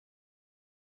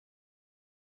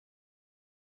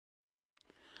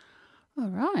All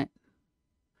right.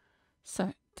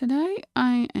 So today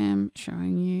I am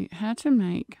showing you how to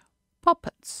make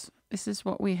poppets. This is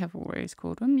what we have always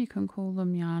called them. You can call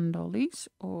them yarn dollies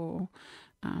or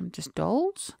just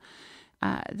dolls.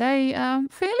 They are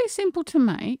fairly simple to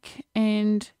make,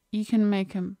 and you can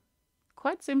make them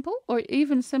quite simple or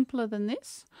even simpler than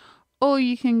this, or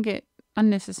you can get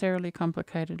unnecessarily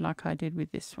complicated like I did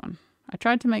with this one. I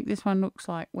tried to make this one look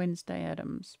like Wednesday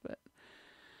Addams, but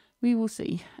we will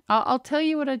see. I'll tell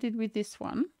you what I did with this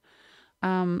one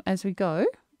as we go,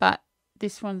 but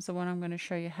this one's the one I'm going to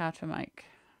show you how to make.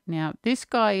 Now, this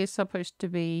guy is supposed to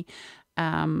be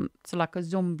it's like a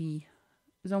zombie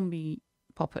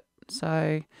poppet,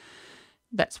 so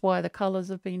that's why the colours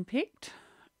have been picked.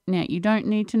 Now, you don't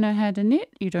need to know how to knit,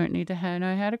 you don't need to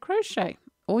know how to crochet.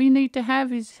 All you need to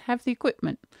have is have the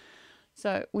equipment.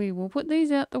 So we will put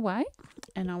these out the way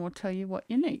and I will tell you what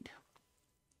you need.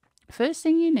 First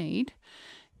thing you need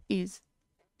is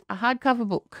a hardcover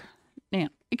book. Now,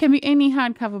 it can be any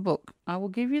hardcover book. I will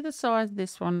give you the size of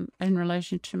this one in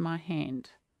relation to my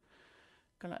hand.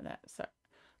 Go like that. So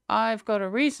I've got a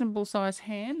reasonable size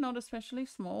hand, not especially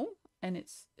small, and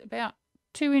it's about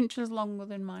 2 inches longer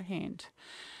than my hand.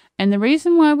 And the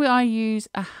reason why I use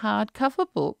a hardcover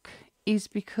book is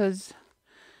because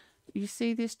you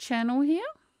see this channel here?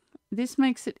 This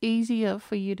makes it easier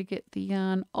for you to get the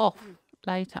yarn off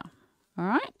later. All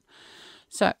right?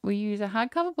 So we use a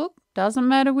hardcover book. Doesn't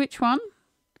matter which one.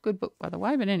 Good book, by the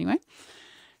way, but anyway.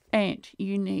 And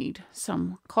you need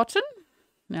some cotton.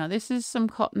 Now, this is some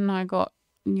cotton I got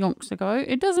yonks ago.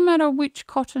 It doesn't matter which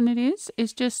cotton it is.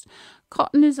 It's just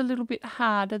cotton is a little bit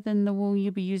harder than the wool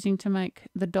you'll be using to make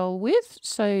the doll with.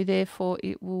 So, therefore,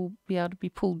 it will be able to be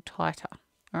pulled tighter.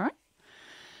 All right?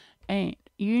 And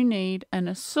you need an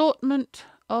assortment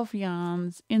of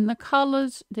yarns in the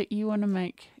colours that you want to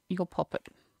make your poppet.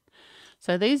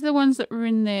 So these are the ones that were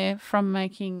in there from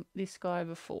making this guy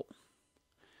before.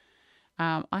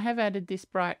 I have added this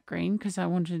bright green because I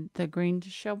wanted the green to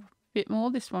show a bit more.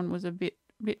 This one was a bit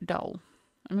dull.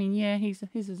 I mean, yeah, he's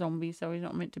a zombie, so he's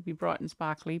not meant to be bright and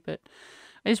sparkly, but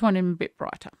I just want him a bit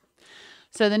brighter.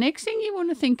 So the next thing you want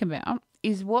to think about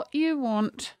is what you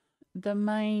want the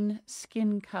main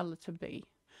skin colour to be.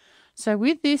 So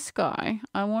with this guy,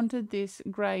 I wanted this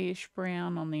greyish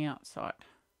brown on the outside.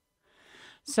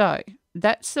 So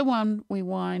that's the one we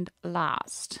wind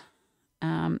last.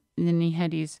 And then he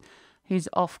had his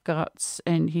off guts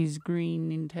and his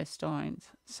green intestines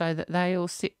so that they all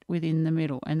sit within the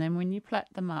middle. And then when you plait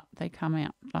them up, they come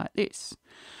out like this.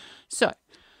 So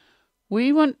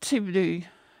we want to do,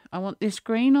 I want this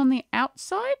green on the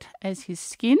outside as his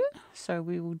skin. So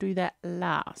we will do that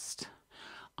last.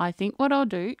 I think what I'll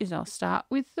do is I'll start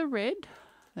with the red.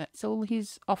 That's all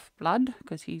his off blood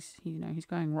because he's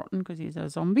going rotten because he's a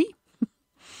zombie.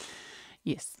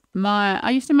 Yes,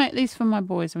 I used to make these for my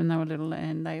boys when they were little,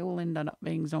 and they all ended up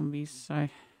being zombies. So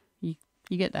you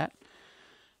get that.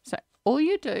 So all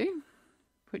you do,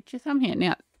 put your thumb here.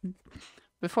 Now,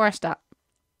 before I start,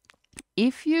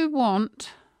 if you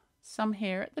want some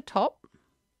hair at the top,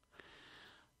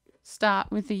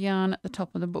 start with the yarn at the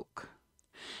top of the book.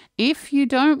 If you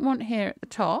don't want hair at the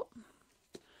top,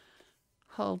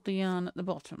 hold the yarn at the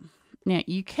bottom. Now,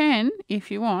 you can, if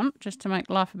you want, just to make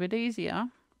life a bit easier,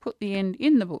 put the end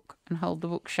in the book and hold the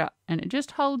book shut. And it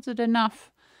just holds it enough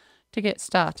to get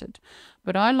started.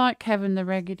 But I like having the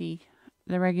raggedy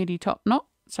top knot.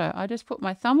 So I just put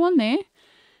my thumb on there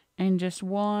and just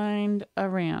wind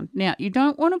around. Now, you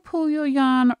don't want to pull your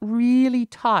yarn really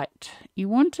tight. You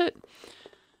want it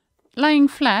laying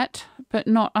flat, but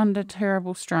not under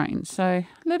terrible strain. So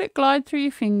let it glide through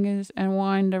your fingers and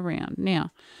wind around.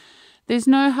 Now, there's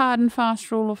no hard and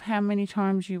fast rule of how many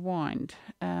times you wind.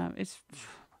 It's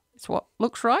what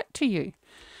looks right to you.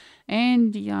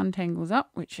 And the yarn tangles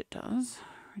up, which it does.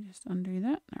 I just undo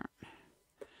that. All right.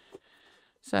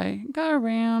 So go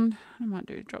around. I might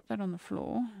drop that on the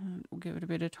floor. We'll give it a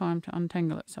bit of time to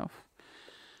untangle itself.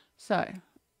 So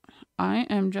I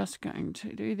am just going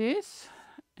to do this.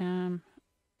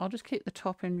 I'll just keep the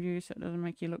top in view so it doesn't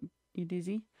make you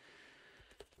dizzy.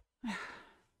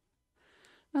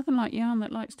 Nothing like yarn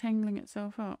that likes tangling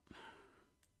itself up.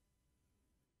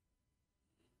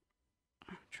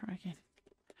 Try again.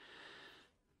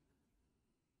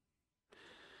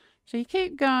 So you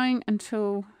keep going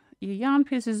until your yarn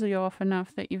pisses you off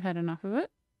enough that you've had enough of it.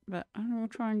 But I will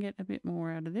try and get a bit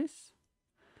more out of this.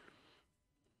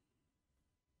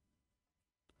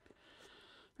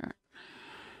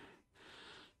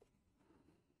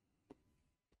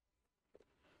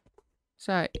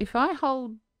 So if I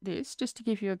hold this, just to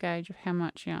give you a gauge of how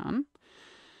much yarn,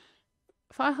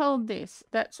 if I hold this,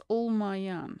 that's all my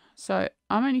yarn. So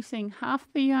I'm only seeing half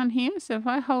the yarn here. So if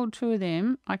I hold two of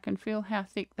them, I can feel how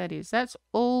thick that is. That's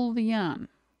all the yarn,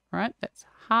 right? That's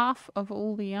half of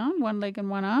all the yarn, one leg and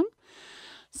one arm.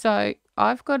 So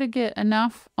I've got to get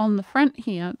enough on the front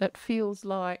here that feels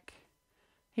like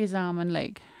his arm and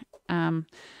leg.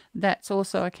 That's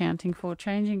also accounting for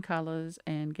changing colours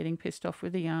and getting pissed off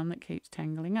with the yarn that keeps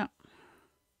tangling up.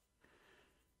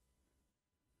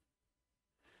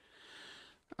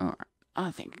 Alright,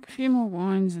 I think a few more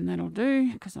winds and that'll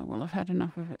do, because I will have had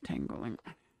enough of it tangling.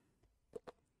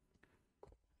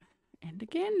 And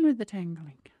again with the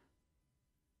tangling.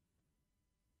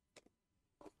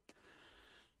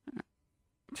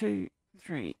 2,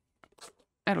 3,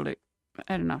 that'll do.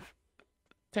 Add enough.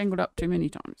 Tangled up too many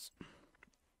times.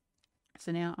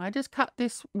 So now I just cut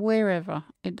this wherever,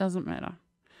 it doesn't matter.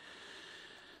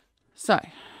 So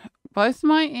both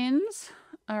my ends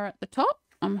are at the top.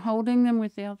 I'm holding them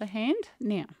with the other hand.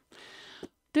 Now,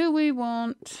 do we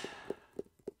want,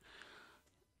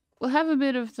 we'll have a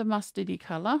bit of the mustardy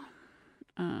colour,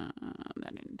 that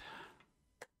end,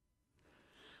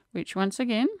 which once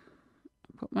again,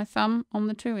 put my thumb on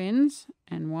the two ends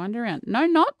and wind around. No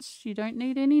knots, you don't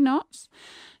need any knots.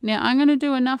 Now I'm going to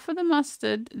do enough of the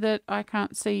mustard that I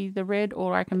can't see the red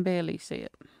or I can barely see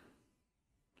it.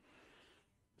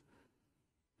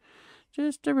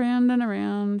 Just around and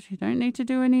around. You don't need to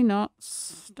do any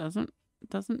knots. Doesn't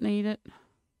need it.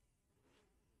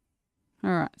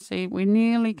 Alright, see, we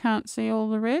nearly can't see all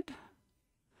the red.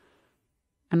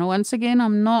 And once again,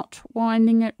 I'm not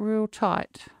winding it real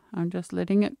tight. I'm just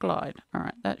letting it glide.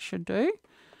 Alright, that should do.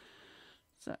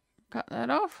 So, cut that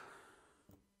off.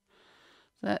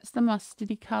 So that's the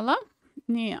mustardy colour.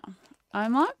 Now, I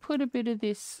might put a bit of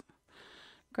this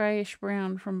greyish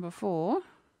brown from before.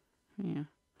 Yeah.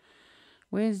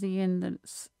 Where's the end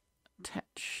that's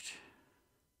attached?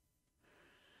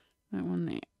 That one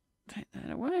there. Take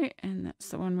that away, and that's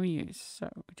the one we use. So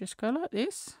we just go like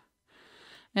this.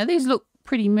 Now these look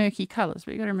pretty murky colours,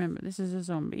 but you got to remember this is a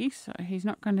zombie, so he's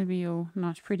not going to be all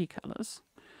nice pretty colours.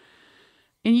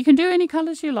 And you can do any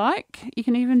colours you like. You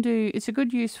can even do, it's a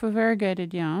good use for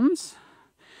variegated yarns.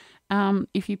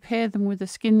 If you pair them with a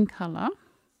skin colour,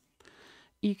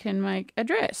 you can make a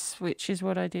dress, which is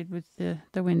what I did with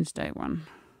the Wednesday one.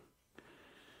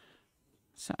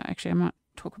 So actually I might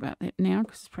talk about that now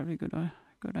because it's probably a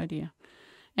good idea.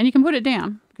 And you can put it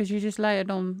down because you just lay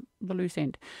it on the loose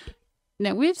end.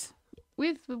 Now with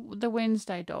the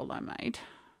Wednesday doll I made,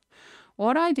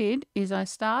 what I did is I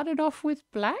started off with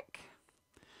black,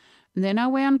 and then I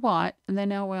wound white, and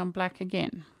then I wound black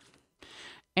again.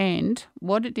 And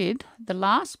what it did, the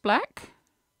last black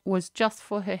was just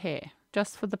for her hair,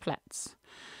 just for the plaits.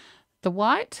 The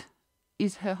white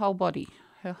is her whole body.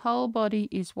 Her whole body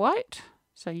is white,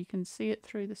 so you can see it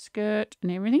through the skirt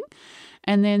and everything.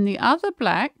 And then the other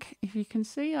black, if you can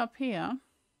see up here,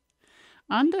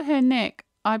 under her neck,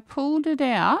 I pulled it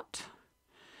out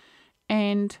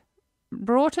and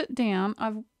brought it down.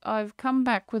 I've come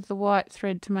back with the white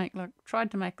thread to make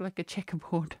tried to make like a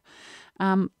checkerboard.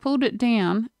 Pulled it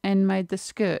down and made the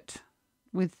skirt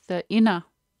with the inner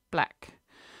black.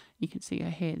 You can see her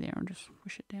hair there. I'll just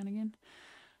push it down again.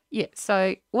 Yeah,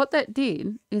 so what that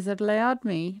did is it allowed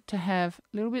me to have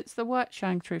little bits of the white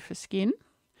showing through for skin.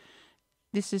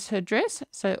 This is her dress.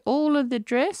 So all of the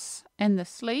dress and the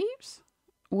sleeves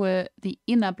were the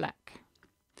inner black,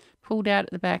 pulled out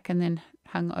at the back and then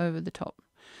hung over the top.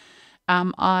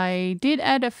 I did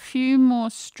add a few more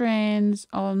strands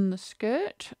on the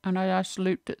skirt, and I just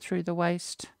looped it through the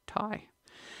waist tie.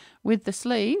 With the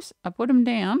sleeves, I put them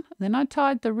down, then I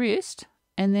tied the wrist,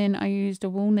 and then I used a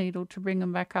wool needle to bring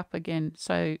them back up again,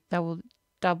 so they will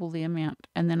double the amount.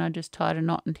 And then I just tied a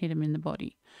knot and hid them in the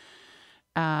body.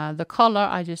 The collar,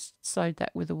 I just sewed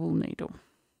that with a wool needle.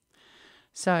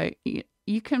 So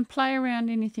you can play around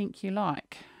anything you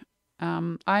like.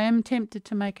 I am tempted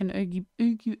to make an Oogie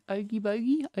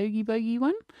Boogie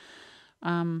one.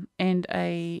 And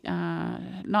a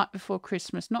Night Before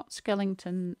Christmas, not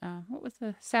Skellington, what was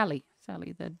the Sally,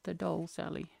 the doll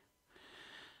Sally.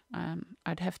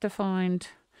 I'd have to find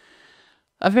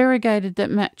a variegated that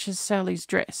matches Sally's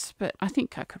dress, but I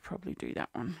think I could probably do that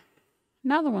one.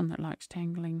 Another one that likes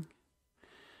tangling.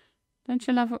 Don't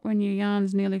you love it when your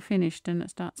yarn's nearly finished and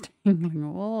it starts tangling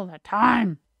all the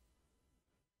time?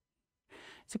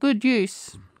 It's a good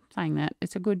use, saying that,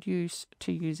 it's a good use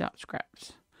to use up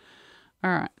scraps.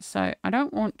 Alright, so I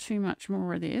don't want too much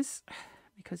more of this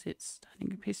because it's starting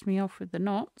to piss me off with the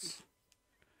knots.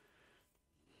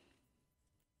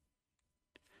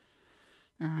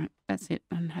 Alright, that's it.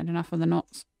 I had enough of the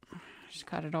knots. Just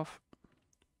cut it off.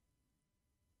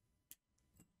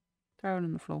 Throw it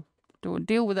on the floor.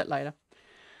 Deal with it later.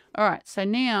 All right, so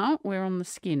now we're on the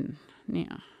skin.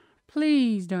 Now,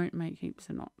 please don't make heaps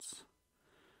of knots.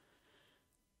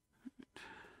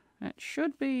 That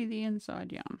should be the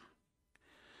inside yarn.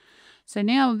 So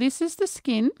now this is the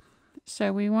skin.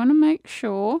 So we want to make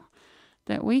sure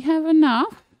that we have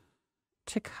enough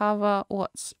to cover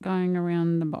what's going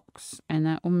around the box. And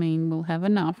that will mean we'll have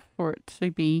enough for it to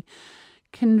be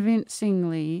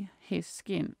convincingly his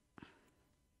skin.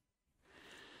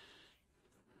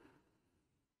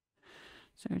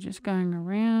 So just going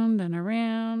around,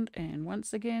 and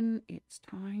once again, it's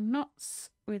tying knots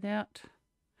without,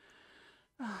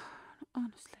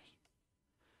 honestly,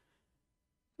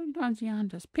 sometimes yarn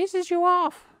just pisses you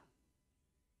off.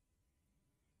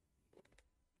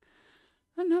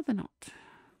 Another knot.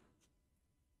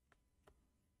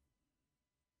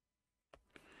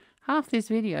 Half this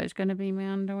video is going to be me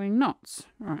undoing knots.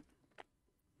 Right.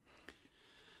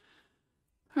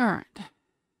 All right.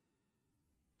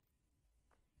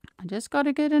 I just got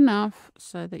to get enough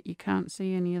so that you can't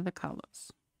see any of the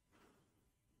colours.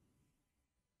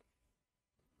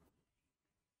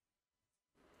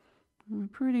 We're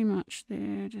pretty much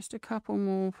there. Just a couple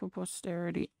more for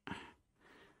posterity.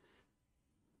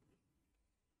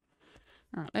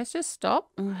 All right, let's just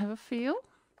stop and have a feel.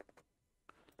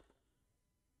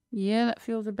 Yeah, that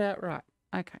feels about right.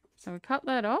 Okay, so we cut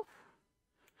that off.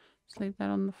 Just leave that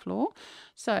on the floor.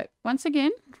 So once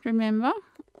again, remember,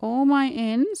 all my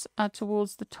ends are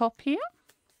towards the top here.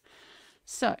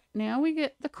 So now we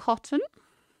get the cotton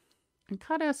and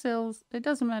cut ourselves, it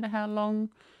doesn't matter how long,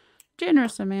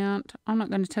 generous amount. I'm not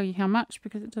going to tell you how much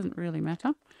because it doesn't really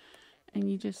matter.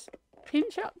 And you just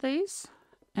pinch up these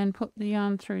and put the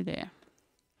yarn through there.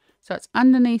 So it's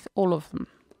underneath all of them.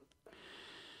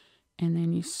 And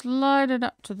then you slide it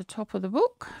up to the top of the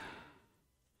book,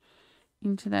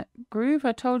 into that groove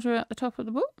I told you at the top of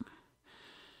the book.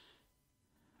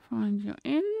 Find your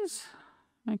ends,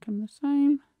 make them the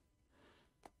same.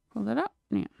 Pull that up.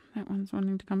 Now, that one's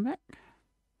wanting to come back.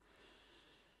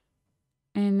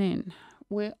 And then,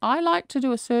 where I like to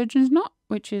do a surgeon's knot,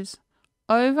 which is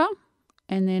over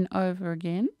and then over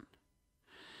again.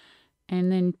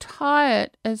 And then tie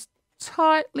it as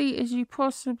tightly as you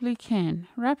possibly can.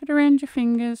 Wrap it around your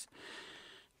fingers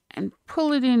and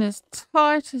pull it in as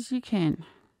tight as you can.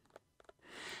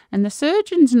 And the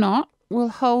surgeon's knot will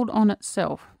hold on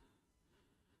itself.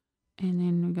 And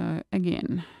then we go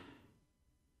again.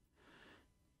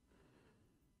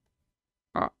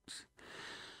 All right.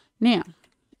 Now,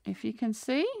 if you can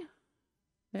see,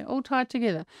 they're all tied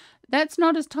together. That's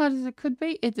not as tight as it could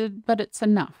be, but it's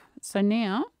enough. So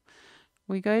now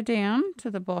we go down to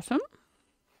the bottom.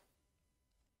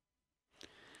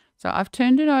 So I've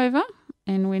turned it over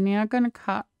and we're now going to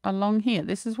cut along here.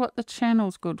 This is what the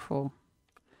channel's good for.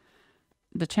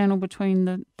 The channel between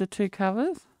the two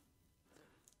covers.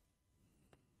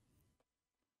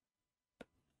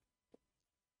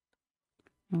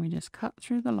 And we just cut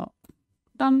through the lot.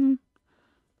 Done.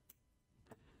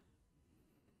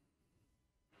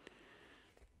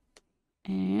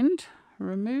 And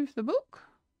remove the book.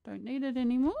 Don't need it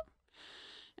anymore.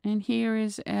 And here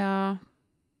is our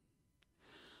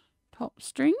top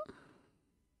string.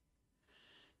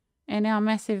 And our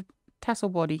massive tassel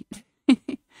body.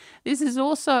 This is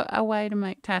also a way to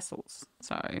make tassels.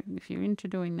 So if you're into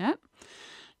doing that.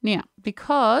 Now,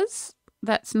 because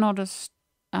that's not as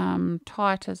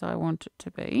tight as I want it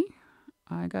to be,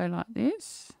 I go like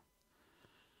this.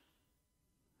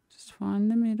 Just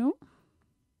find the middle.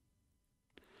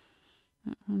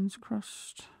 That one's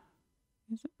crossed.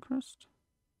 Is it crossed?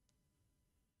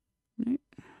 No.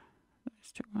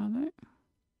 Those two are there.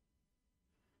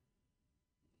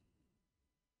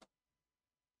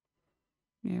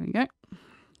 There we go.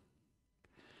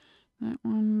 That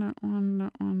one, that one,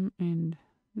 that one, and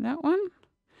that one.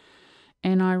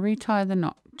 And I retie the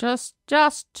knot. Just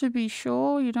to be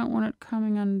sure, you don't want it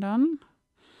coming undone.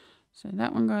 So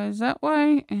that one goes that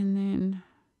way, and then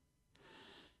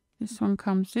this one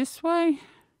comes this way.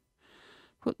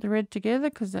 Put the red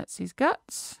together because that's his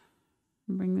guts.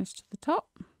 And bring this to the top.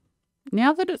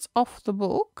 Now that it's off the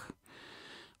book,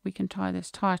 we can tie this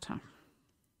tighter.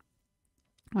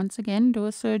 Once again, do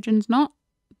a surgeon's knot,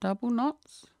 double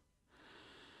knots,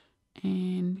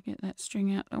 and get that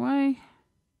string out the way.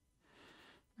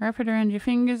 Wrap it around your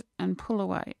fingers and pull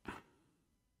away.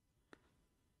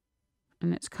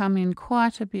 And it's come in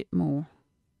quite a bit more.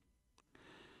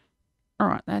 All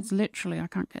right, that's literally, I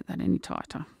can't get that any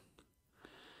tighter.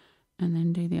 And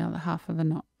then do the other half of the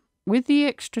knot. With the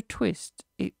extra twist,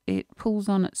 it pulls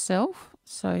on itself,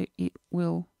 so it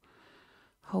will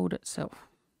hold itself.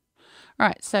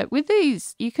 Right, so with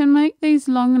these, you can make these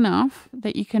long enough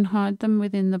that you can hide them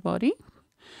within the body.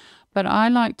 But I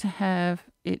like to have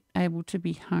it able to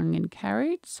be hung and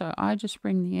carried. So I just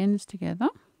bring the ends together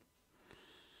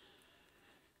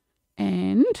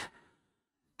and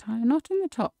tie a knot in the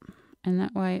top. And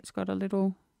that way it's got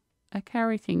a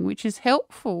carry thing, which is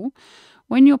helpful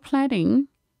when you're plaiting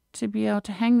to be able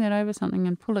to hang that over something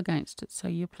and pull against it so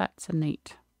your plaits are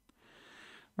neat.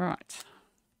 Right,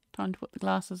 time to put the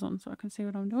glasses on so I can see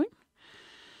what I'm doing.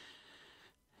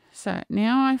 So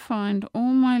now I find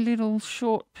all my little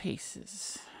short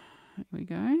pieces. There we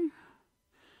go.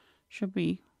 Should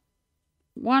be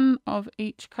one of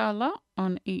each colour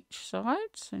on each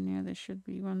side. So now there should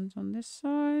be ones on this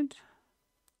side.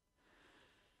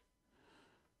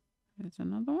 There's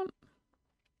another one.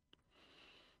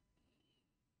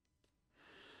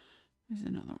 There's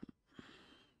another one.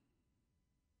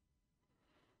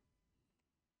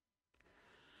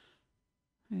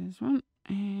 There's one.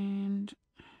 And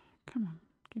come on,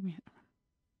 give me that one.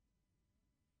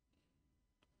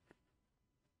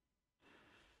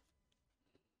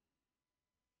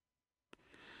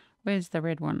 Where's the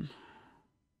red one?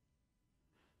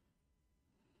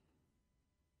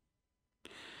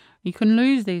 You can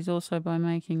lose these also by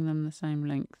making them the same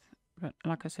length. But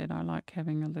like I said, I like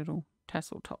having a little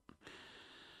tassel top.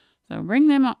 So bring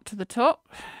them up to the top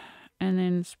and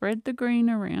then spread the green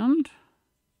around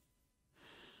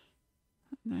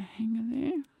the hanger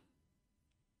there.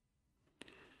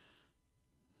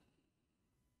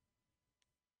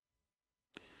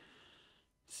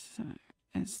 So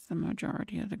that's the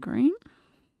majority of the green.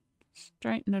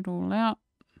 Straighten it all out.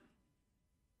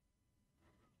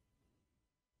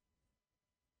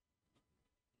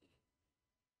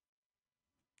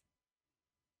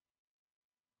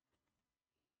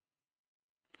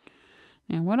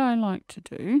 Now what I like to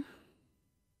do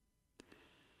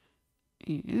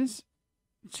is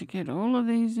to get all of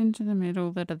these into the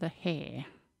middle that are the hair.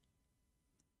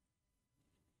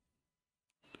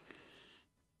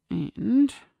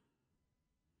 And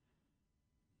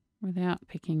without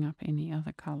picking up any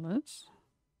other colours,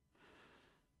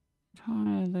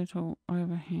 tie a little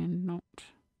overhand knot.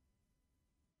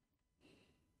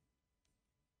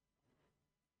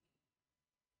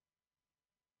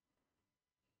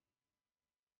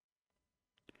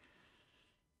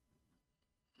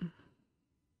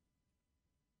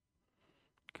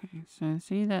 Okay, so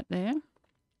see that there?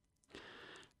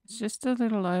 It's just a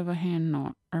little overhand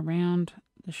knot around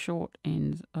the short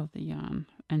ends of the yarn,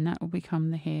 and that will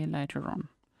become the hair later on.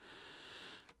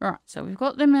 Right, so we've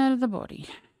got them out of the body.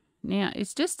 Now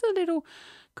it's just a little,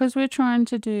 because we're trying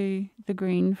to do the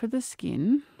green for the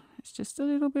skin, it's just a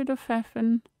little bit of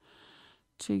faffing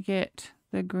to get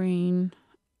the green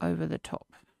over the top.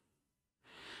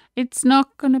 It's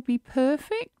not going to be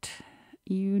perfect.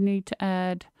 You need to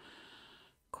add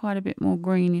quite a bit more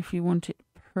green if you want it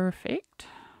perfect.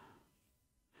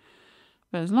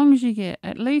 But as long as you get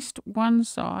at least one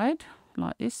side,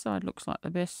 like this side looks like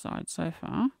the best side so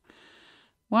far,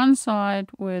 one side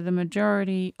where the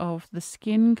majority of the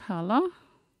skin colour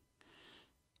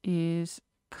is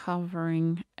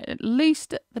covering at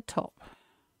least at the top.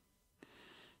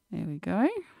 There we go.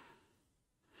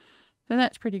 So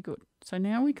that's pretty good. So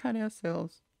now we cut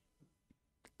ourselves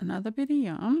another bit of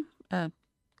yarn,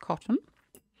 cotton.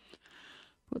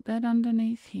 Put that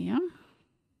underneath here.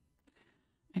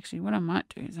 Actually, what I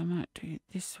might do is I might do it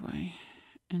this way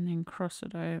and then cross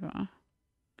it over. All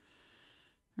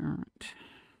right.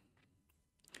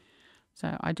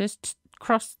 So I just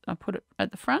I put it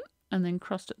at the front and then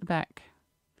crossed at the back.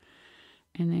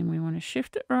 And then we want to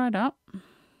shift it right up.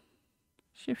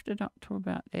 Shift it up to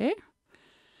about there.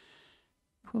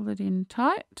 Pull it in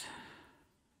tight.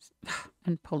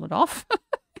 And pull it off.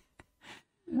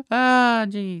 Ah,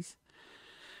 geez.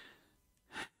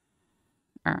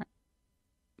 All right.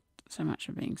 So much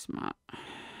for being smart.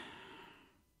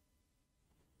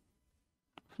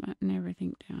 Flatten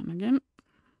everything down again.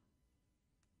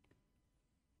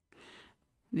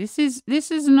 This is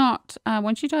not,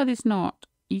 once you tie this knot,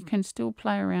 you can still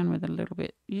play around with it a little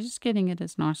bit. You're just getting it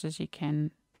as nice as you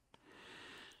can.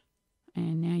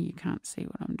 And now you can't see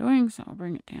what I'm doing, so I'll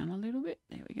bring it down a little bit.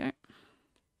 There we go.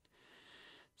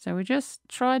 So we just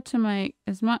tried to make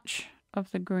as much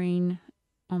of the green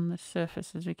on the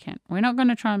surface as we can. We're not going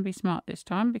to try and be smart this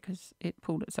time because it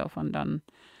pulled itself undone.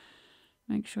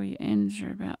 Make sure your ends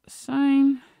are about the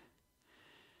same.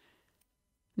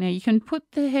 Now you can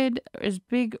put the head as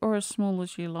big or as small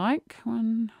as you like.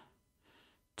 1,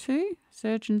 2,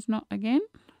 surgeon's knot again.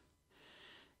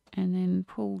 And then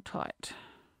pull tight.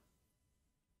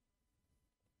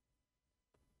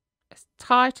 As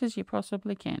tight as you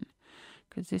possibly can,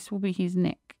 because this will be his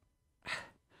neck.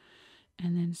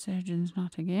 And then surgeon's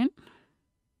knot again.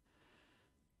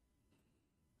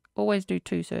 Always do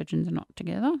 2 surgeon's knot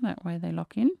together, that way they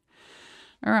lock in.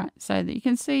 Alright, so that you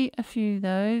can see a few of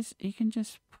those, you can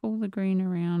just pull the green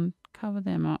around, cover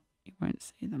them up, you won't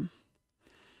see them.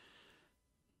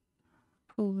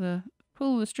 Pull the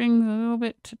strings a little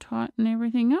bit to tighten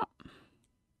everything up.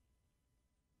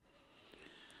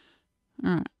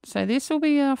 Alright, so this will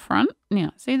be our front.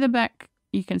 Now, see the back,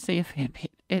 you can see a fair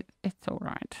bit. It's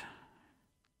alright.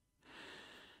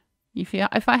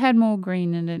 If I had more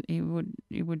green in it, you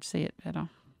would see it better.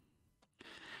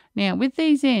 Now, with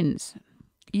these ends,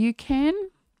 you can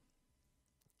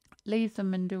leave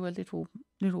them and do a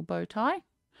little bow tie,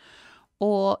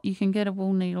 or you can get a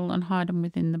wool needle and hide them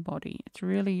within the body. It's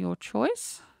really your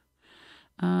choice.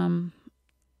 I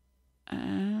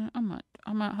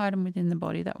might hide them within the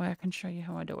body. That way I can show you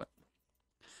how I do it.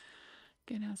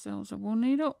 Get ourselves a wool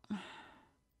needle.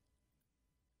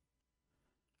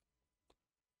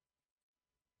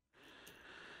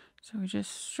 So we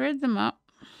just shred them up.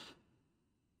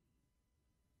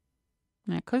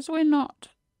 Now, because we're not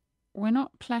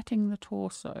plaiting the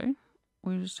torso,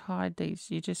 we just hide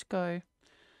these. You just go,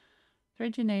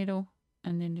 thread your needle,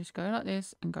 and then just go like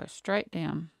this and go straight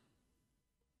down,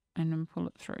 and then pull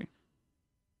it through.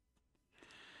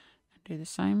 And do the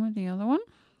same with the other one.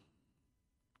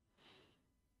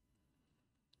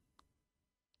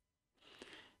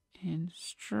 And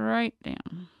straight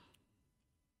down.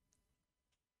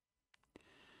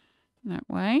 That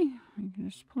way, you can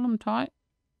just pull them tight.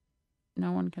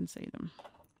 No one can see them.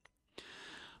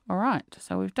 All right,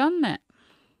 so we've done that.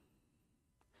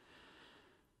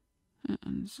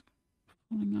 And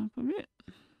pulling up a bit.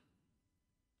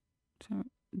 So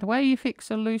the way you fix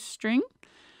a loose string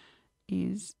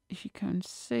is, if you can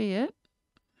see it,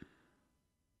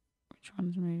 which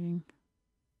one's moving?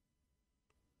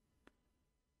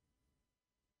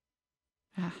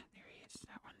 Ah, there he is,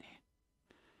 that one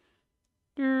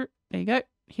there. There you go,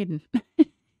 hidden.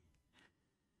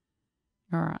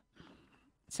 All right,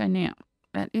 so now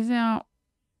that is our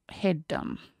head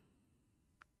done.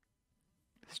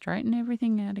 Straighten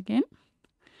everything out again.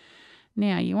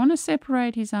 Now you want to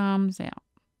separate his arms out.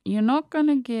 You're not going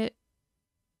to get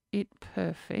it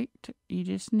perfect. You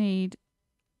just need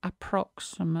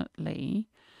approximately.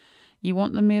 You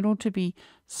want the middle to be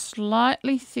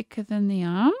slightly thicker than the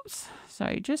arms.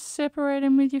 So just separate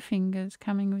them with your fingers,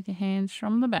 coming with your hands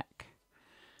from the back.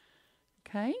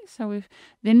 Okay, so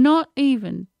they're not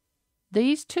even.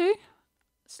 These two,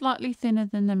 slightly thinner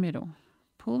than the middle.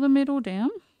 Pull the middle down.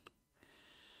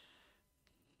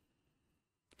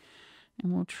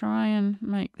 And we'll try and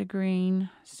make the green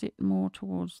sit more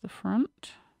towards the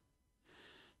front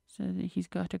so that he's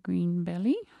got a green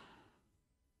belly.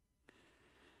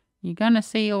 You're going to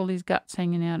see all his guts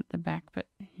hanging out at the back, but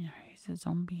you know, he's a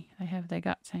zombie. They have their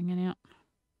guts hanging out.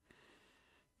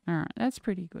 All right, that's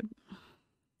pretty good.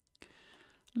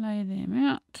 Lay them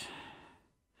out.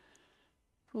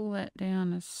 Pull that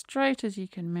down as straight as you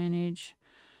can manage,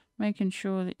 making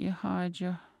sure that you hide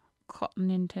your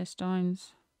cotton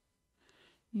intestines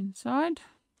inside.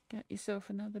 Get yourself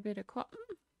another bit of cotton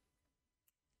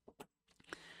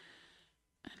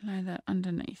and lay that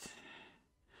underneath.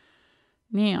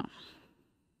 Now,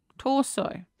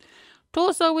 torso.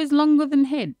 Torso is longer than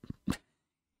head.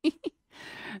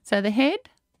 So the head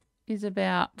is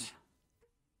about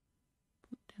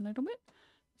a little bit.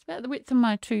 It's about the width of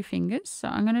my 2 fingers. So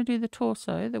I'm going to do the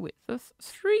torso the width of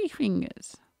 3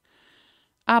 fingers,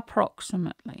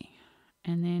 approximately.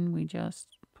 And then we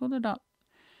just pull it up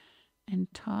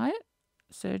and tie it.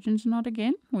 Surgeon's knot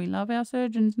again. We love our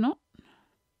surgeon's knot.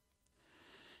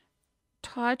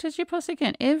 Tight as you possibly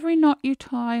can. Every knot you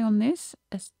tie on this,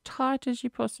 as tight as you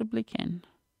possibly can.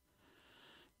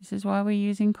 This is why we're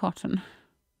using cotton.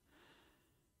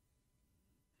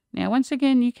 Now, once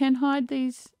again, you can hide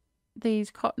these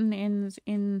cotton ends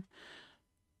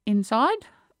inside,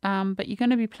 but you're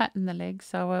going to be plaiting the legs,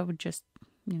 so I would just,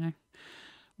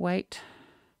 wait.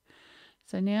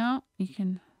 So now you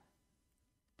can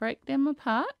break them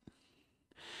apart.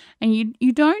 And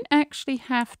you don't actually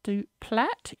have to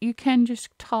plait. You can just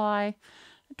tie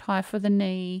for the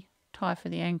knee, tie for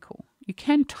the ankle. You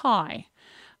can tie.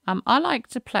 I like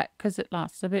to plait because it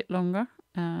lasts a bit longer,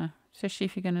 especially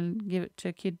if you're going to give it to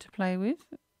a kid to play with.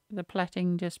 The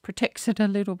plaiting just protects it a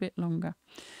little bit longer.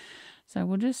 So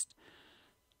we'll just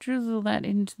drizzle that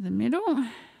into the middle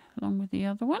along with the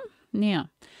other one. Now,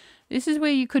 this is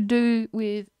where you could do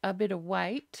with a bit of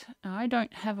weight. I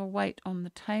don't have a weight on the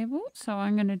table, so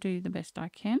I'm going to do the best I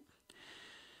can.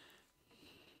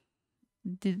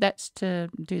 that's to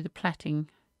do the plaiting.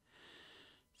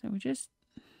 So we just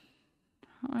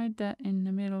hide that in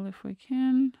the middle if we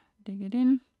can. Dig it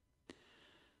in.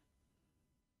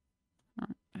 All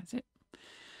right, that's it.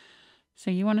 So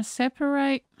you want to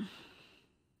separate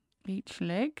each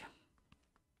leg.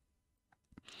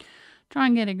 Try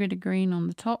and get a bit of green on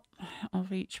the top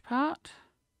of each part.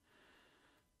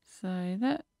 So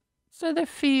they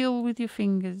feel with your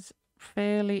fingers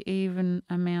fairly even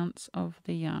amounts of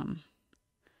the yarn.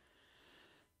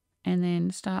 And then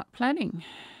start plaiting.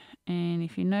 And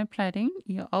if you know plaiting,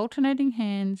 you're alternating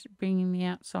hands, bringing the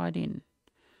outside in.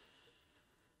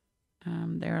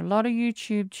 There are a lot of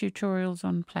YouTube tutorials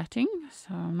on plaiting,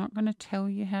 so I'm not going to tell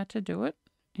you how to do it.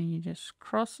 And you just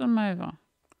cross them over.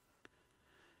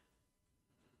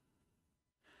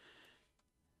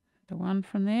 The one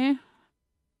from there,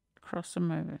 cross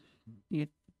them over. You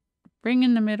bring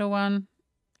in the middle one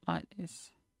like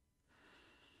this.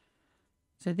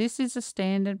 So this is a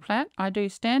standard plait. I do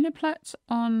standard plaits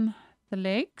on the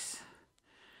legs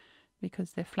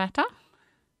because they're flatter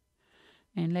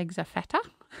and legs are fatter.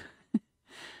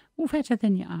 All fatter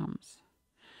than your arms.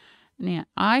 Now,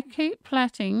 I keep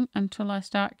plaiting until I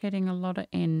start getting a lot of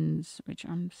ends, which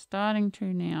I'm starting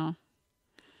to now.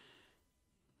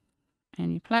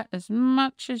 And you plait as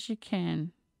much as you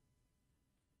can.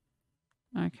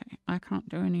 Okay, I can't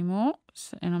do any more.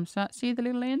 So, and I'm starting to see the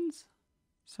little ends.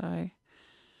 So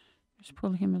just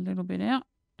pull him a little bit out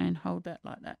and hold that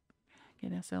like that.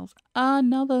 Get ourselves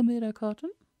another bit of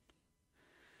cotton.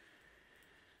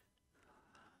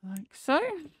 Like so.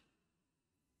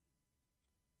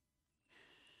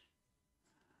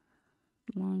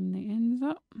 Line the ends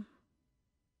up.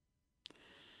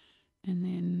 And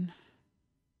then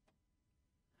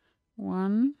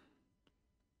 1,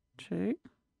 2.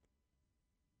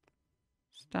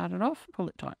 Start it off, pull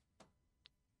it tight.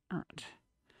 All right.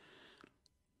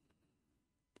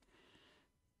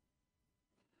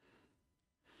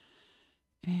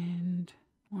 And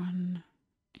 1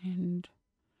 and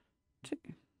 2.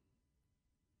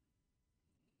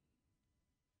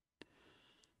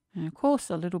 And of course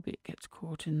a little bit gets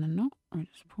caught in the knot. I'll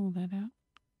just pull that out.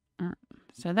 All right.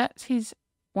 So that's his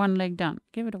one leg done.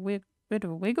 Give it a bit of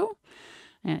a wiggle.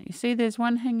 Now you see there's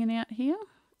one hanging out here.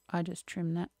 I just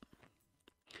trim that.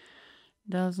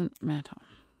 Doesn't matter.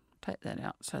 Take that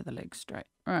out so the leg's straight.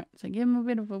 All right, so give him a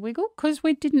bit of a wiggle. Because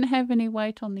we didn't have any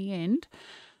weight on the end,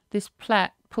 this plait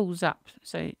pulls up.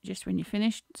 So just when you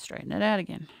finish, straighten it out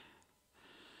again.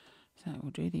 So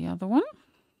we'll do the other one.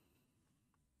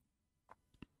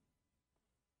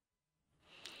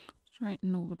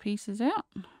 Straighten all the pieces out.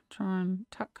 Try and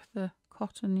tuck the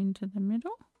cotton into the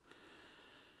middle.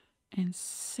 And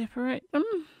separate them.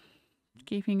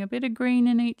 Keeping a bit of green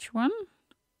in each one.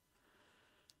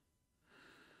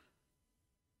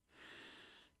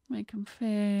 Make them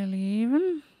fairly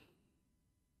even.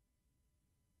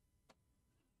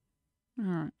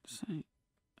 Alright, so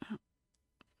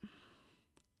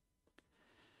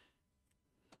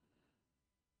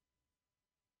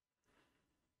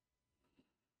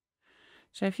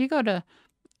if you got a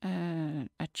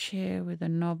chair with a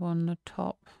knob on the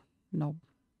top,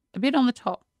 a bit on the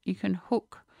top, you can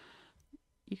hook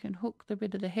the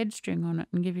bit of the head string on it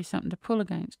and give you something to pull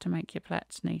against to make your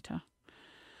plaits neater.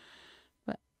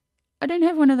 But I don't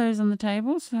have one of those on the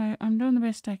table, so I'm doing the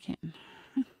best I can.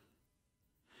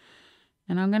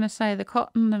 And I'm going to say the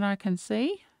cotton that I can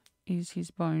see is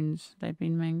his bones. They've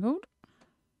been mangled,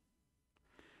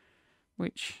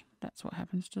 which that's what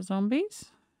happens to zombies,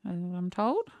 as I'm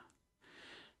told.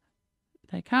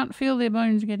 They can't feel their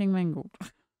bones getting mangled.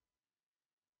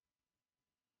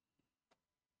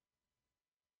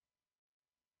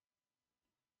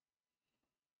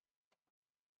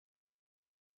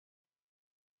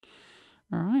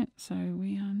 All right, so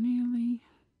we are nearly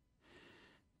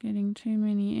getting too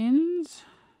many ends.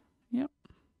 Yep.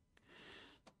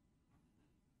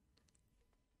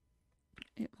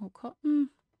 Get more cotton.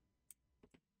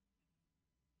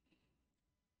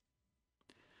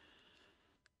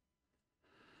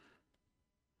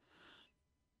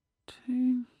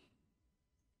 Two.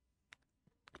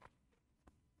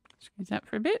 Squeeze that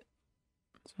for a bit.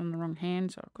 It's on the wrong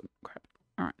hand, so I couldn't grab it.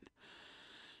 All right.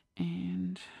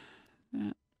 And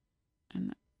that and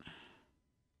that.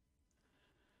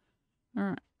 All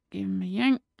right, give them a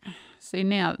yank. See,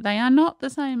 now they are not the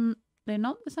same. They're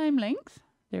not the same length.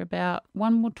 They're about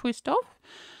one more twist off.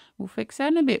 We'll fix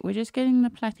that in a bit. We're just getting the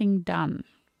plaiting done.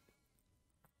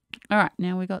 All right,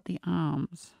 now we got the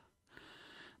arms.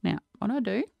 Now, what I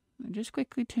do, I just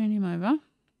quickly turn him over.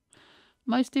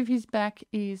 Most of his back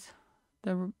is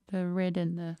the red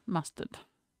and the mustard.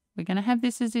 We're going to have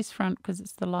this as his front because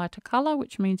it's the lighter colour,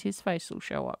 which means his face will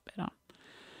show up better.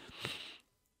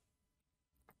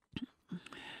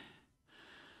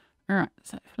 Alright,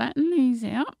 so flatten these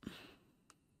out.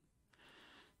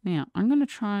 Now, I'm going to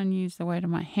try and use the weight of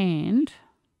my hand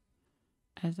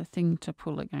as a thing to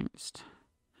pull against.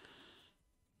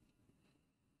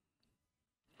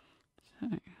 So,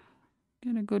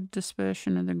 get a good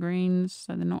dispersion of the greens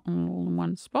so they're not all in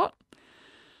one spot.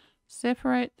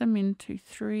 Separate them into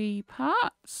 3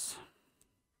 parts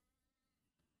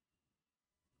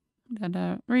that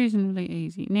are reasonably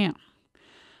easy. Now,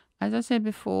 as I said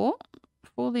before,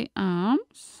 for the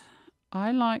arms,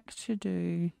 I like to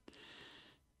do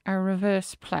a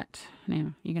reverse plait.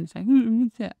 Now, you're going to say,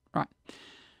 what's that? Right.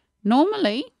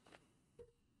 Normally,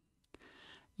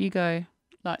 you go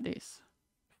like this.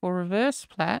 For reverse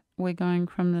plait, we're going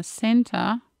from the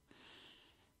center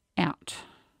out.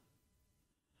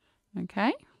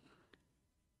 Okay?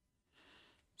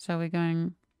 So we're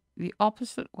going the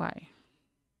opposite way.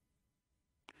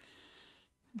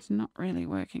 It's not really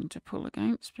working to pull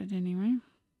against, but anyway.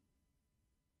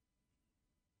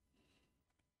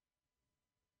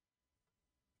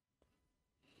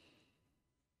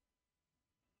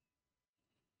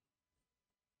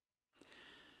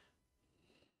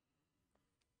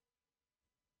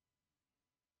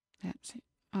 That's it.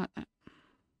 Like that.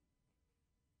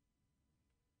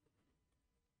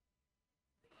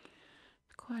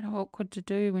 It's quite awkward to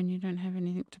do when you don't have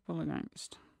anything to pull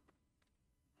against.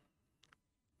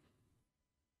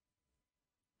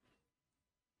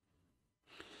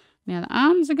 Now the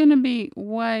arms are going to be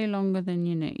way longer than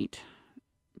you need,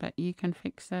 but you can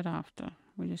fix that after.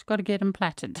 We just got to get them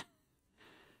plaited.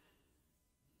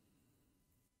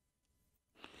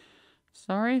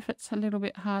 Sorry if it's a little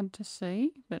bit hard to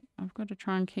see, but I've got to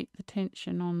try and keep the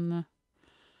tension on the...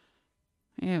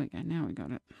 There we go, now we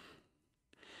got it.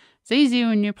 It's easier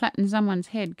when you're plaiting someone's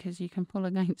head because you can pull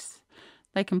against...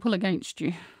 They can pull against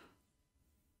you.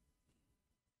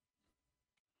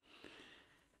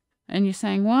 And you're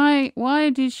saying, why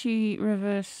did she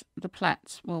reverse the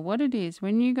plaits? Well, what it is,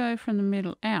 when you go from the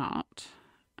middle out,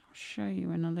 I'll show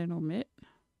you in a little bit.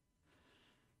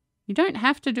 You don't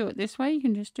have to do it this way. You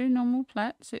can just do normal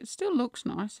plaits. It still looks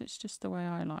nice. It's just the way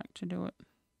I like to do it.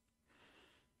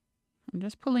 I'm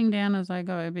just pulling down as I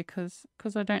go because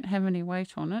I don't have any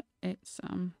weight on it. It's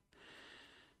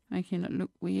making it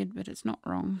look weird, but it's not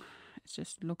wrong. It's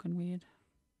just looking weird.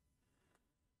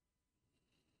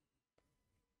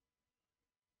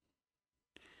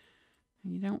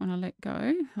 And you don't want to let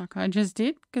go like I just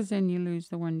did because then you lose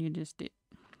the one you just did.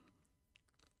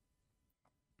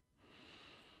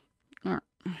 All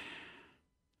right.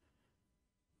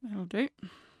 That'll do.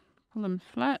 Pull them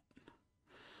flat.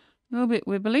 A little bit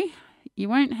wibbly.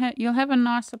 You'll have a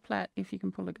nicer plait if you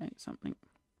can pull against something.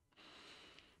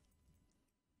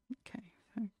 Okay,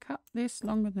 so cut this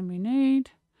longer than we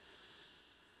need.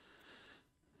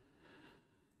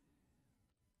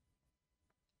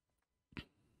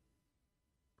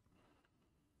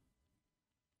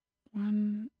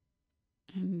 One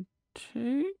and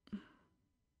two.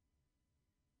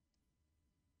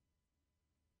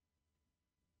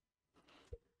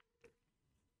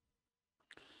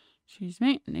 Excuse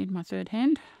me, I need my third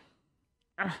hand.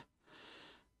 All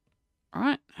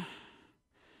right.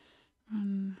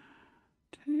 1,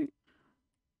 2.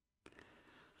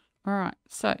 All right,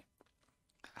 so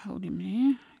hold him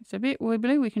there. It's a bit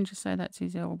wibbly. We can just say that's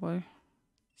his elbow.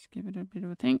 Just give it a bit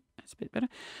of a thing. That's a bit better.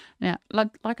 Now,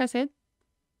 like I said,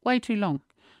 way too long.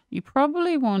 You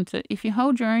probably want it, if you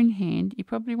hold your own hand, you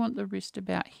probably want the wrist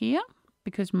about here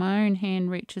because my own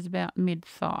hand reaches about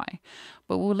mid-thigh.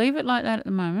 But we'll leave it like that at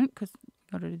the moment because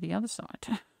we've got to do the other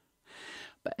side.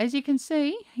 But as you can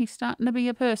see, he's starting to be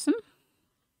a person.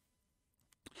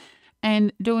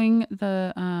 And doing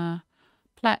the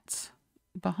plaits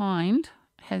behind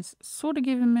has sort of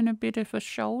given him a bit of a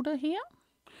shoulder here.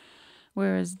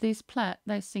 Whereas this plait,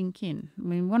 they sink in.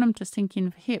 We want them to sink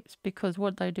in for hips because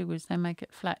what they do is they make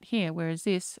it flat here, whereas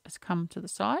this has come to the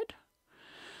side.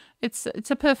 It's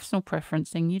a personal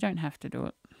preference thing. You don't have to do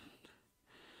it.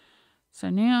 So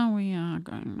now we are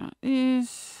going like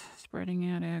this, spreading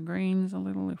out our greens a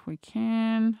little if we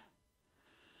can.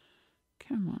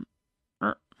 Come on.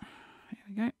 There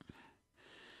we go.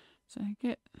 So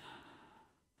get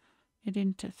it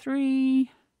into 3.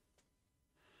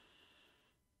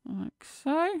 Like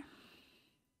so.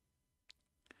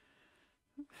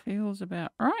 Feels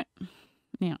about right.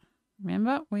 Now,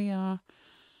 remember, we are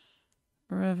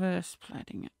reverse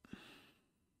plaiting it.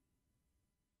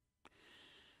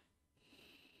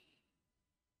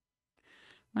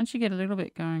 Once you get a little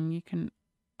bit going, you can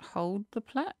hold the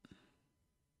plait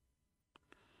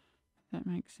That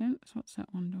makes sense. What's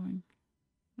that one doing?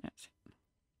 That's it.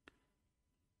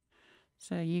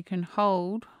 So you can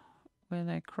hold where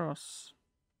they cross.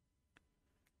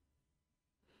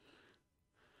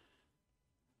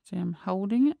 See, I'm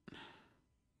holding it.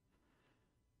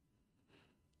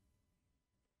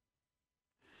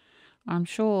 I'm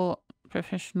sure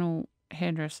professional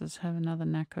hairdressers have another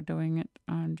knack of doing it.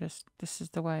 This is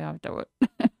the way I do it.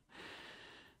 I'm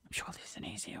sure there's an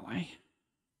easier way.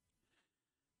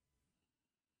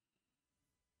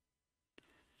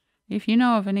 If you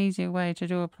know of an easier way to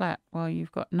do a plait while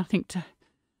you've got nothing to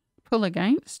pull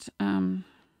against, let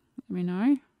me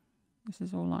know. This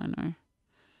is all I know.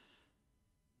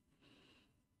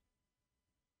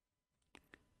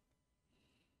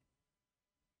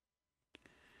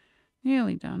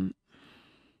 Nearly done.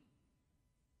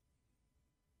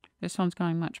 This one's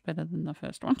going much better than the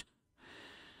first one.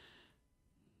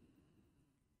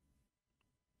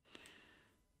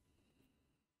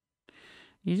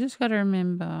 You just got to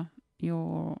remember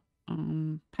your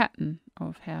pattern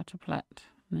of how to plait,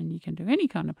 and then you can do any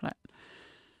kind of plait.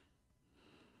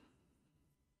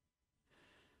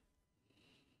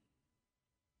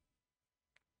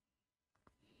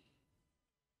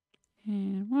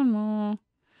 And one more,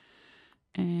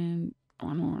 and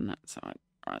one more on that side.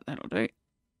 Right, that'll do.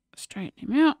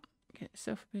 Straighten him out. Get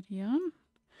yourself a bit of yarn.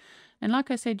 And like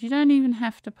I said, you don't even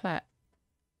have to plait.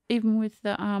 Even with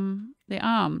the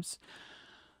arms,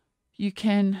 you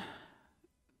can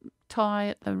tie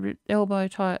at the elbow,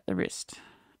 tie at the wrist,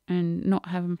 and not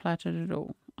have them plaited at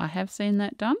all. I have seen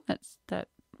that done. That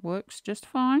works just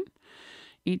fine.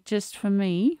 It just, for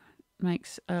me,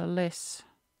 makes a less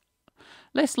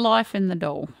life in the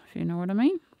doll, if you know what I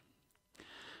mean.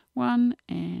 1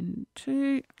 and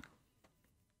 2.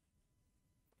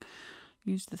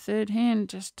 Use the third hand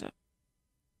just to...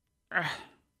 and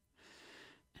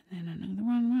then another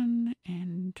 1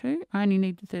 and 2. I only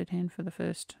need the third hand for the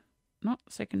first knot.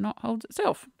 The second knot holds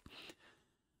itself.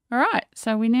 Alright,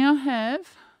 so we now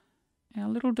have our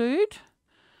little dude,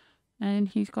 and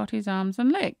he's got his arms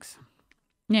and legs.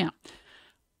 Now,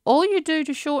 all you do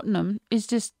to shorten them is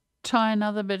just tie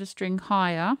another bit of string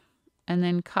higher and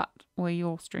then cut where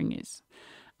your string is.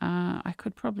 I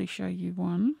could probably show you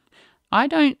one. I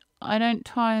don't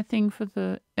tie a thing for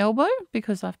the elbow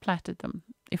because I've plaited them.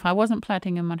 If I wasn't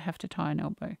plaiting them, I'd have to tie an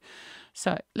elbow.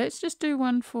 So let's just do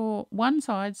one for one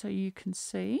side so you can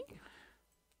see.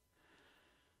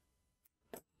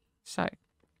 So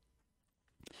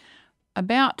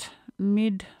about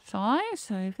mid-thigh.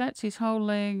 So if that's his whole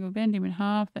leg, we'll bend him in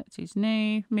half. That's his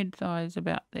knee. Mid-thigh is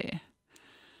about there.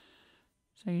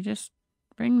 So you just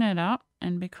bring that up.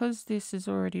 And because this is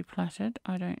already plaited,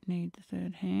 I don't need the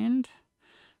third hand.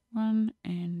 1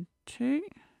 and 2.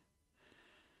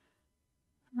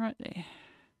 Right there.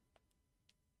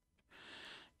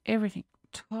 Everything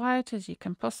tight as you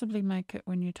can possibly make it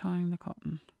when you're tying the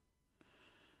cotton.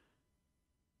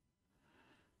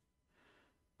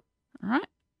 Alright.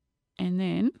 And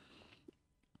then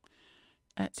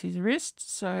that's his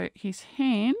wrist. So his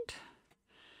hand,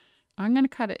 I'm going to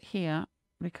cut it here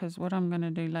because what I'm going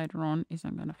to do later on is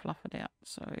I'm going to fluff it out.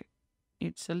 So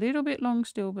it's a little bit long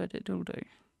still, but it'll do.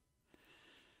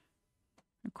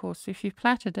 Of course, if you've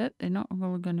plaited it, they're not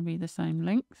all going to be the same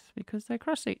length because they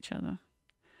cross each other.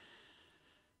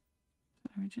 So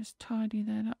we just tidy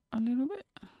that up a little bit.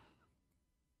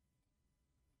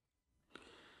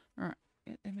 Alright,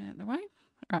 get them out of the way.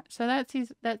 Alright, so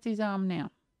that's his arm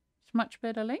now. It's much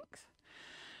better length.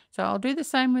 So I'll do the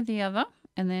same with the other,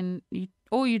 and then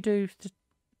all you do to,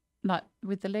 like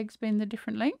with the legs being the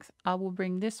different length, I will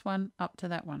bring this one up to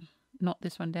that one. Not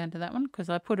this one down to that one, because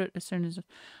I put it as soon as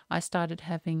I started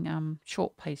having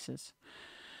short pieces.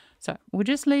 So we'll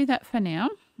just leave that for now.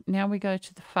 Now we go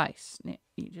to the face. Now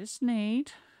you just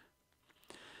need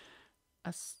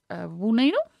a wool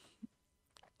needle.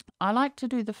 I like to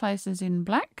do the faces in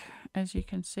black, as you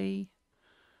can see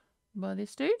by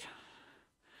this dude.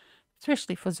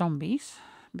 Especially for zombies,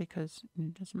 because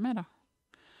it doesn't matter.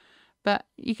 But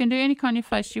you can do any kind of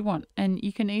face you want. And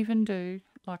you can even do,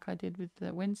 like I did with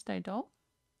the Wednesday doll.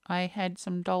 I had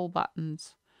some doll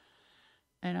buttons.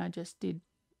 And I just did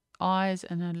eyes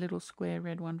and a little square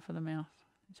red one for the mouth.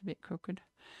 It's a bit crooked.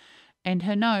 And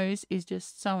her nose is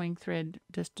just sewing thread,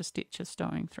 just a stitch of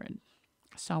sewing thread.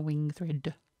 Sewing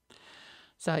thread.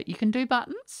 So you can do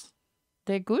buttons.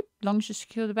 They're good, long as you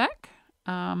secure the back.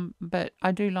 But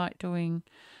I do like doing,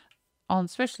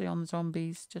 especially on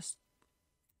zombies, just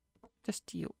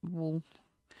your wool.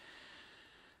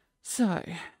 So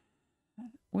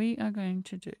we are going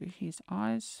to do his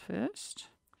eyes first.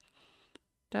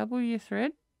 Double your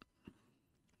thread,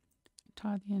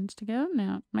 tie the ends together.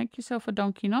 Now make yourself a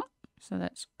donkey knot. So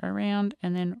that's around,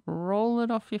 and then roll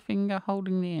it off your finger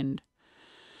holding the end.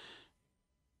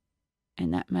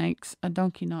 And that makes a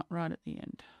donkey knot right at the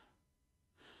end.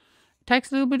 It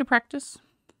takes a little bit of practice.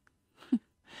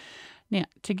 Now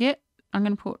I'm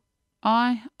going to put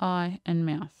eye, and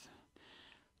mouth.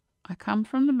 I come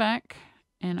from the back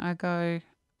and I go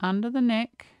under the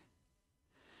neck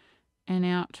and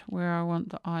out where I want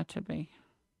the eye to be.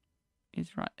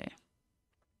 Is right there.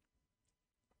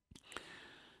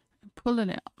 Pull it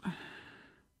out.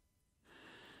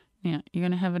 Now you're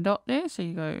going to have a dot there, so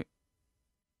you go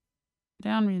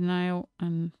down with your nail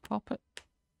and pop it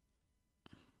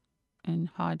and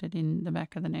hide it in the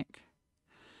back of the neck.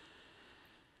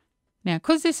 Now,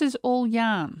 because this is all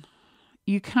yarn,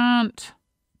 you can't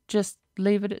just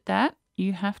leave it at that.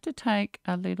 You have to take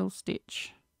a little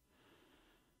stitch.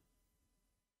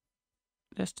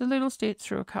 Just a little stitch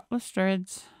through a couple of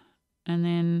threads and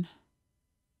then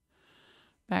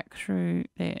back through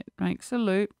there. It makes a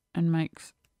loop and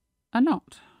makes a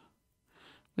knot,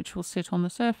 which will sit on the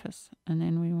surface. And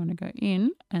then we want to go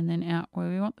in and then out where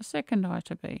we want the second eye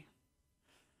to be.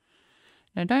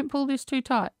 Now don't pull this too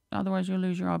tight, otherwise you'll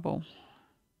lose your eyeball.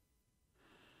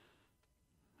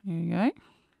 There you go.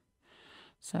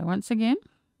 So once again,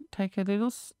 take a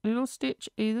little stitch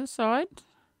either side.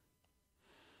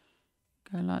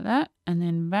 Go like that, and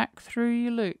then back through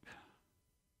your loop.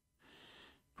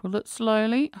 Pull it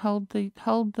slowly. Hold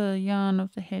the yarn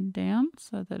of the head down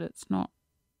so that it's not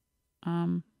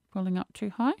pulling up too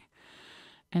high.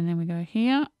 And then we go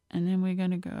here, and then we're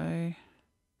going to go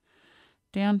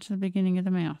down to the beginning of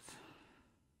the mouth.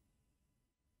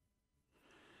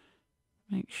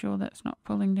 Make sure that's not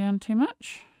pulling down too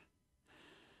much.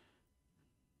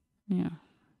 Now,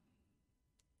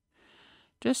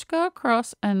 just go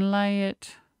across and lay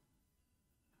it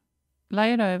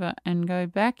over and go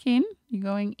back in. You're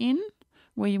going in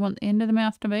where you want the end of the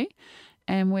mouth to be,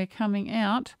 and we're coming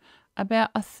out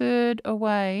about a third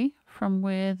away from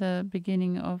where the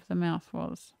beginning of the mouth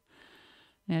was.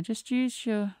 Now just use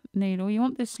your needle. You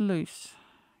want this loose.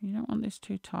 You don't want this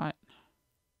too tight.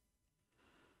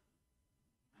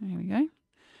 There we go.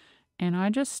 And I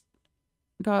just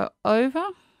go over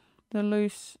the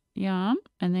loose yarn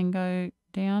and then go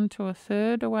down to a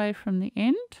third away from the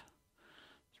end.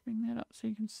 Let's bring that up so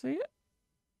you can see it.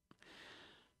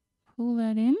 Pull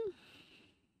that in.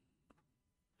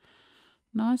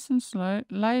 Nice and slow.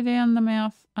 Lay down the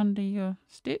mouth under your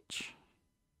stitch.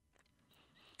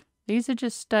 These are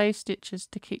just stay stitches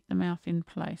to keep the mouth in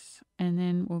place. And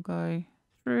then we'll go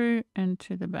through and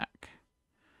to the back.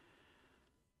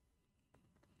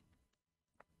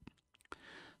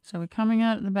 So we're coming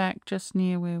out at the back just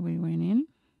near where we went in.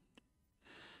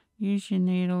 Use your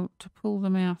needle to pull the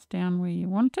mouth down where you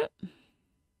want it.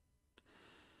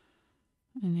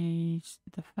 And there's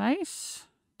the face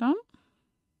done.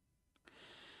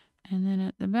 And then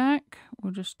at the back,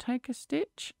 we'll just take a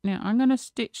stitch. Now I'm going to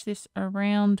stitch this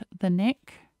around the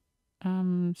neck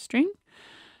string,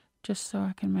 just so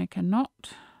I can make a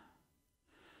knot.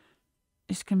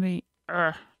 This can be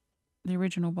the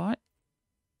original bite.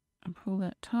 And pull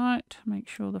that tight. Make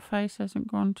sure the face hasn't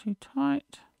gone too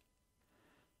tight.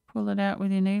 Pull it out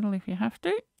with your needle if you have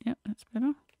to. Yep, that's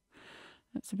better.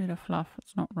 That's a bit of fluff.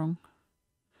 It's not wrong.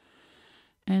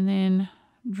 And then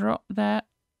drop that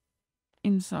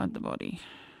inside the body,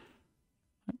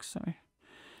 like so.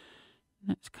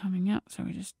 That's coming out, so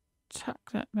we just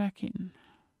tuck that back in.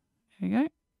 There we go.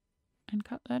 And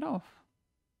cut that off.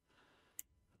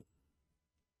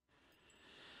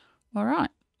 All right.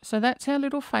 So that's our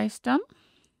little face done.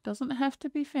 Doesn't have to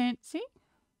be fancy.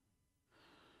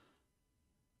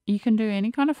 You can do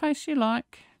any kind of face you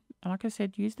like. Like I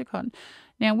said, use the cotton.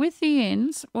 Now with the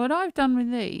ends, what I've done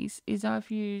with these is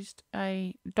I've used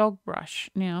a dog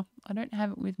brush. Now, I don't have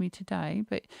it with me today,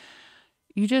 but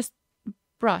you just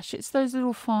brush. It's those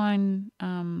little fine,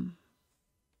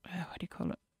 what do you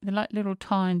call it? They're like little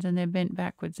tines and they're bent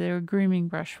backwards. They're a grooming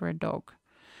brush for a dog.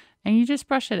 And you just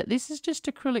brush at it. This is just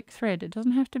acrylic thread. It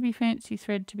doesn't have to be fancy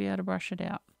thread to be able to brush it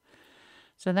out.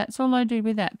 So that's all I do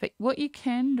with that. But what you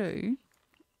can do,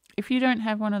 if you don't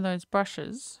have one of those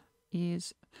brushes,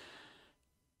 is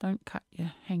don't cut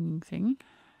your hanging thing.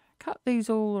 Cut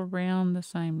these all around the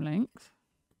same length.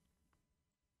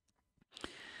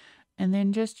 And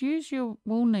then just use your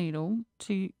wool needle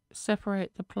to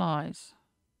separate the plies.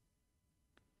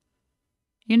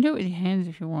 You can do it with your hands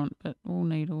if you want, but wool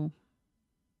needle.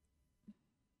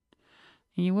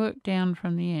 And you work down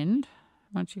from the end.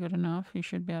 Once you've got enough, you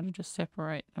should be able to just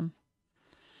separate them.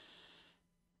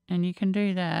 And you can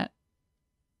do that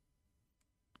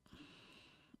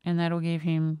and that'll give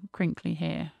him crinkly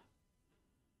hair.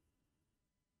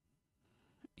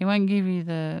 It won't give you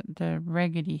the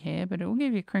raggedy hair, but it will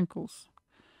give you crinkles.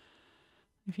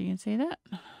 If you can see that.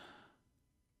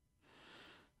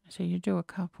 So you do a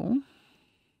couple.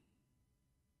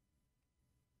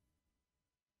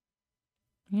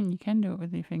 And you can do it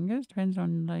with your fingers, depends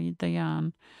on the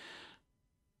yarn.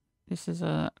 This is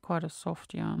quite a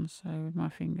soft yarn, so with my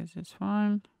fingers it's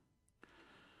fine.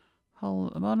 Hole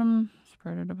at the bottom,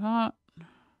 spread it apart.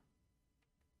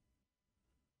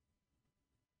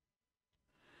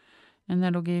 And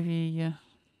that'll give you your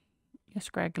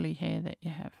scraggly hair that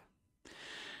you have.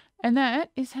 And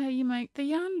that is how you make the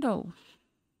yarn doll.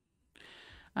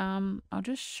 I'll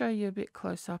just show you a bit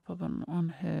close up of them on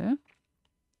her.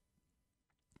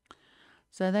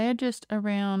 So they are just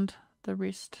around the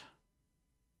wrist.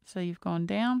 So you've gone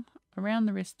down, around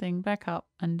the wrist thing, back up,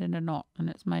 and then a knot. And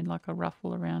it's made like a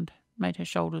ruffle around, made her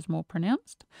shoulders more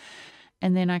pronounced.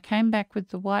 And then I came back with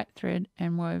the white thread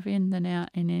and wove in and out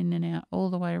and in and out all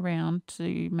the way around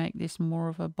to make this more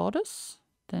of a bodice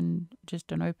than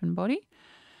just an open body.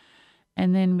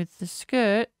 And then with the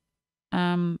skirt,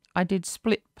 I did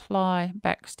split ply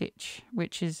back stitch,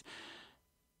 which is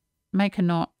make a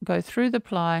knot, go through the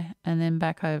ply and then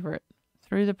back over it.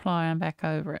 Through the ply and back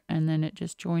over it. And then it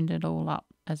just joined it all up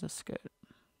as a skirt.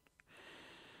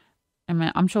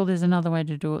 I'm sure there's another way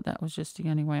to do it. That was just the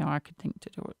only way I could think to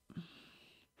do it.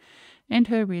 And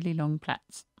her really long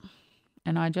plaits.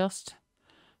 And I just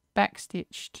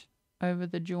backstitched over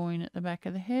the join at the back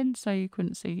of the head so you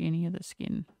couldn't see any of the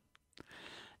skin.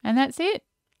 And that's it.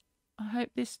 I hope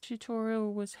this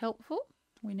tutorial was helpful.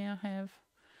 We now have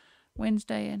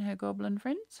Wednesday and her goblin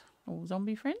friends, or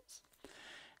zombie friends.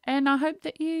 And I hope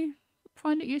that you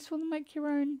find it useful to make your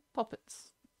own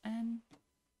poppets. And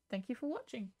thank you for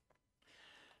watching.